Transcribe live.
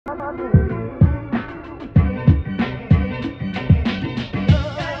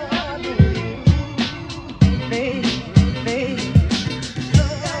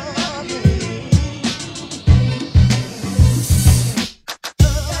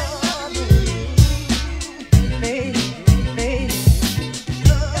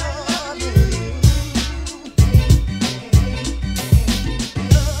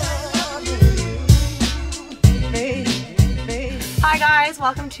Hi guys,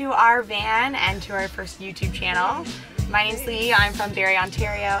 welcome to our van and to our first YouTube channel. My name's Lee, I'm from Barrie,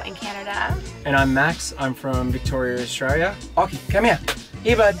 Ontario in Canada. And I'm Max, I'm from Victoria, Australia. Occy, come here.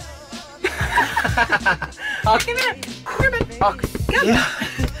 Here, bud. Come here. Come here, bud. Occy. Yeah.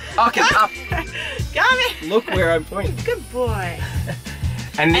 Occy, up. Got it. Look where I'm pointing. Good boy.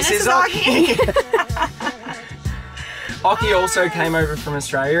 And this is Occy. Occy also came over from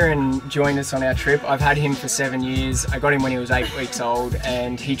Australia and joined us on our trip. I've had him for 7 years. I got him when he was 8 weeks old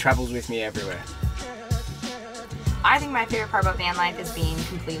and he travels with me everywhere. I think my favorite part about van life is being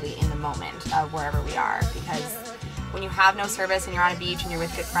completely in the moment of wherever we are, because when you have no service and you're on a beach and you're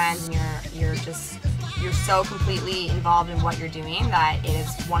with good friends and you're so completely involved in what you're doing that it is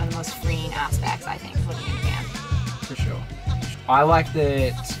one of the most freeing aspects, I think, of living in a van. For sure. I like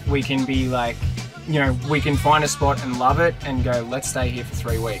that we can be like, you know, we can find a spot and love it and go, let's stay here for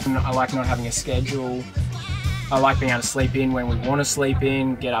 3 weeks. And I like not having a schedule. I like being able to sleep in when we want to sleep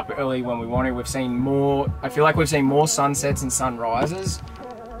in, get up early when we want to. We've seen more, I feel like we've seen more sunsets and sunrises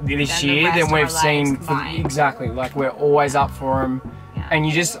this year than we've seen. Exactly, like we're always up for them. Yeah. And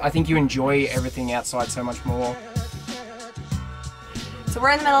you just, I think you enjoy everything outside so much more. So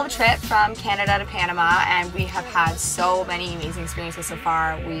we're in the middle of a trip from Canada to Panama and we have had so many amazing experiences so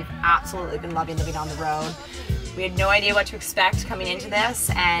far. We've absolutely been loving living on the road. We had no idea what to expect coming into this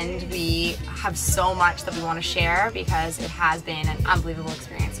and we have so much that we want to share because it has been an unbelievable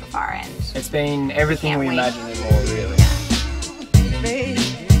experience so far. And it's been everything we imagined and more, really. Yeah.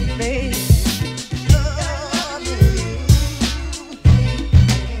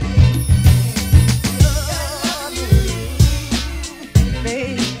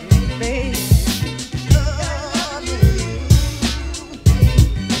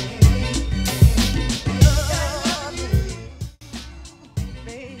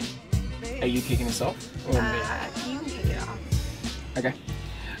 Are you kicking us off? Or you can kick it off. Okay.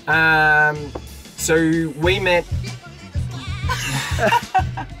 So we met.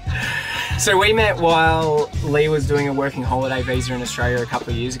 So we met while Lee was doing a working holiday visa in Australia a couple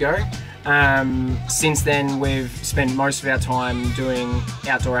of years ago. Since then, we've spent most of our time doing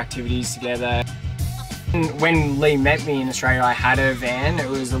outdoor activities together. When Lee met me in Australia, I had a van. It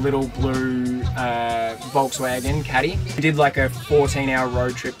was a little blue Volkswagen Caddy. We did like a 14-hour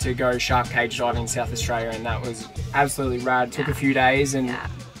road trip to go shark cage diving in South Australia, and that was absolutely rad. It took a few days, and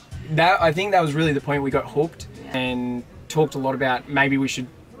I think that was really the point. We got hooked and talked a lot about maybe we should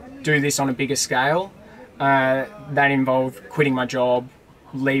do this on a bigger scale. That involved quitting my job,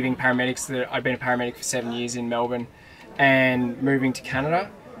 leaving paramedics. I'd been a paramedic for 7 years in Melbourne, and moving to Canada,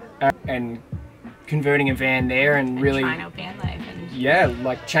 and converting a van there and really trying out van life and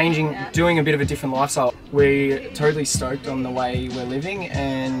like changing, doing a bit of a different lifestyle. We're totally stoked on the way we're living,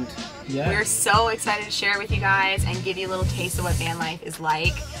 and we're so excited to share with you guys and give you a little taste of what van life is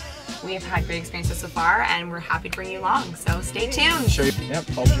like. We have had great experiences so far and we're happy to bring you along, so stay tuned. Show you,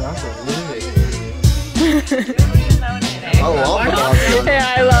 Bob's your uncle, look at it. I love it.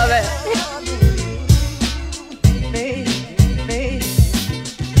 Yeah, I love it. Yeah.